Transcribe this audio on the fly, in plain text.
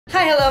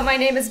Hi, hello, my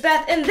name is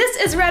Beth, and this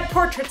is Red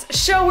Portraits, a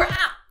show where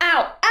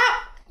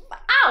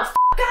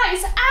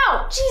guys,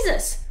 ow,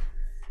 Jesus.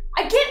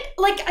 I get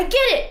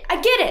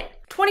it.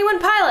 21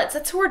 Pilots,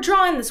 that's who we're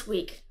drawing this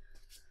week.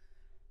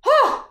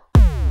 Oh!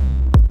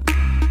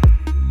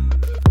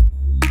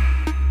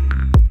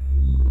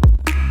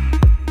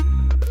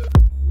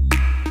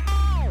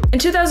 In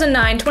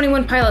 2009,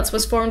 21 Pilots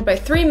was formed by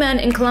 3 men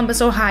in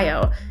Columbus,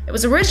 Ohio. It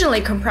was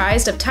originally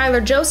comprised of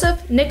Tyler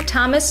Joseph, Nick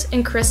Thomas,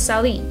 and Chris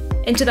Salih.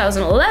 In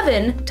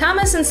 2011,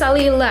 Thomas and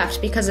Salih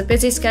left because of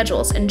busy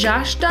schedules, and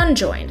Josh Dunn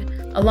joined.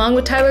 Along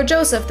with Tyler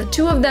Joseph, the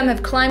two of them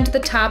have climbed to the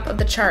top of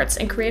the charts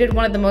and created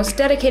one of the most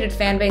dedicated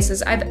fan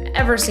bases I've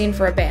ever seen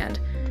for a band.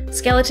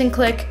 Skeleton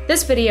Click,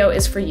 this video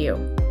is for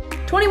you.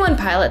 21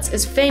 Pilots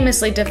is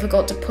famously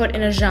difficult to put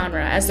in a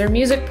genre as their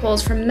music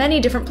pulls from many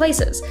different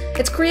places.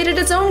 It's created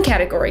its own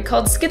category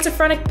called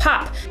schizophrenic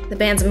pop. The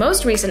band's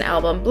most recent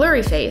album,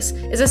 Blurry Face,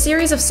 is a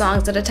series of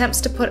songs that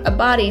attempts to put a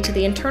body to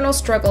the internal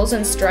struggles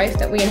and strife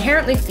that we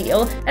inherently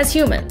feel as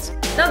humans.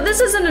 Now, this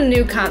isn't a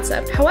new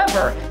concept.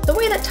 However, the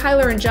way that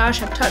Tyler and Josh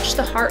have touched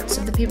the hearts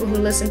of the people who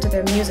listen to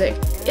their music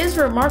is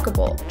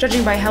remarkable,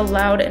 judging by how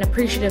loud and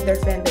appreciative their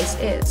fan base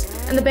is.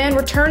 And the band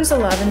returns the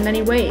love in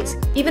many ways,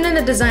 even in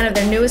the design of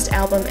their newest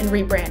album and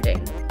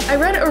rebranding. I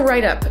read a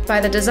write-up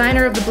by the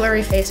designer of the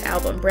Blurry Face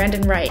album,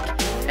 Brandon Reich,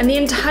 and the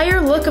entire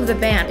look of the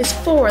band is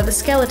for the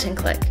Skeleton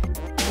Click.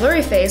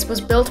 Blurry Face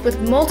was built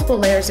with multiple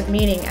layers of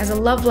meaning as a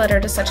love letter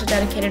to such a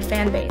dedicated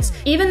fan base.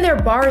 Even their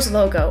bars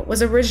logo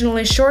was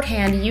originally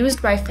shorthand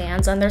used by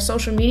fans on their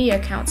social media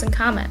accounts and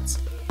comments.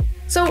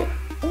 So,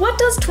 what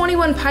does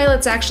 21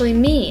 Pilots actually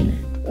mean?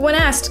 When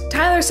asked,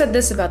 Tyler said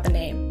this about the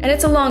name, and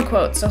it's a long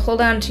quote, so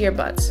hold on to your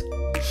butts.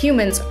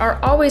 Humans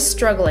are always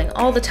struggling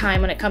all the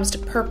time when it comes to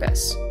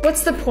purpose.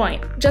 What's the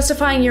point?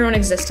 Justifying your own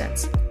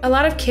existence. A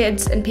lot of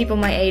kids and people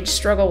my age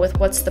struggle with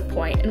what's the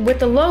point, and with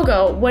the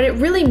logo, what it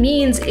really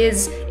means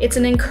is it's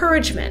an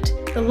encouragement.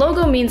 The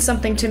logo means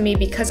something to me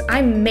because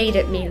I made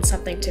it mean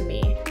something to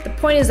me. The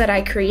point is that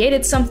I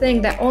created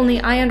something that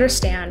only I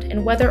understand,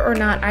 and whether or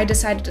not I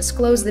decide to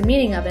disclose the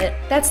meaning of it,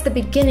 that's the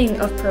beginning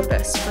of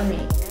purpose for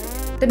me.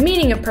 The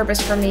meaning of purpose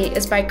for me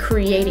is by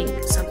creating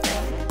something.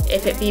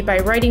 If it be by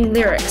writing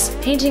lyrics,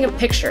 painting a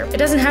picture. It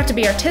doesn't have to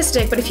be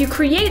artistic, but if you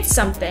create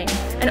something,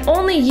 and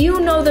only you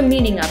know the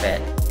meaning of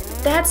it,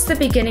 that's the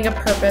beginning of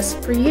purpose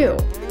for you.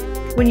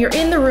 When you're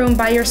in the room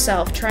by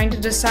yourself trying to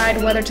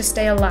decide whether to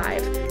stay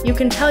alive, you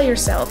can tell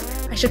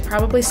yourself, I should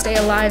probably stay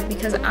alive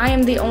because I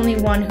am the only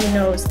one who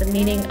knows the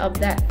meaning of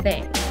that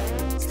thing.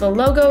 So the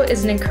logo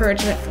is an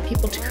encouragement for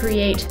people to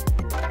create,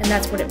 and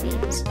that's what it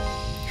means.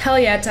 Hell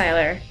yeah,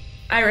 Tyler.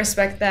 I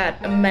respect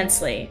that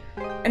immensely.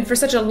 And for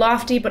such a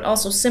lofty but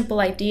also simple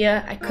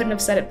idea, I couldn't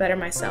have said it better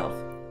myself.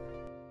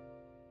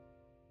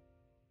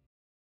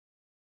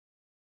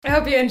 I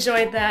hope you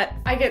enjoyed that.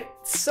 I get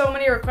so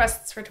many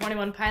requests for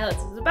 21 Pilots.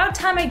 It's about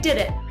time I did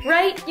it,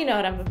 right? You know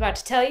what I'm about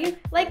to tell you.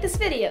 Like this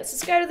video,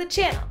 subscribe to the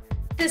channel.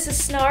 This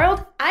is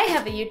Snarled. I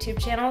have a YouTube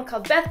channel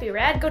called Beth Be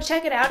Rad. Go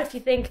check it out if you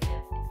think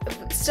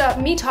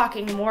me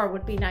talking more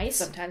would be nice.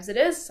 Sometimes it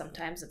is,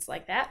 sometimes it's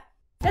like that.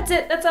 That's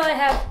it, that's all I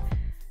have.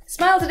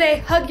 Smile today,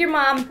 hug your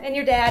mom and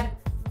your dad,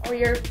 or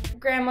your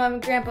grandma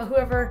and grandpa,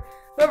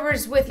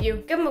 whoever's with you.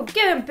 Give them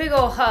a big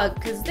ol' hug,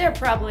 because they're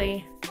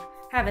probably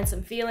having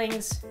some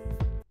feelings.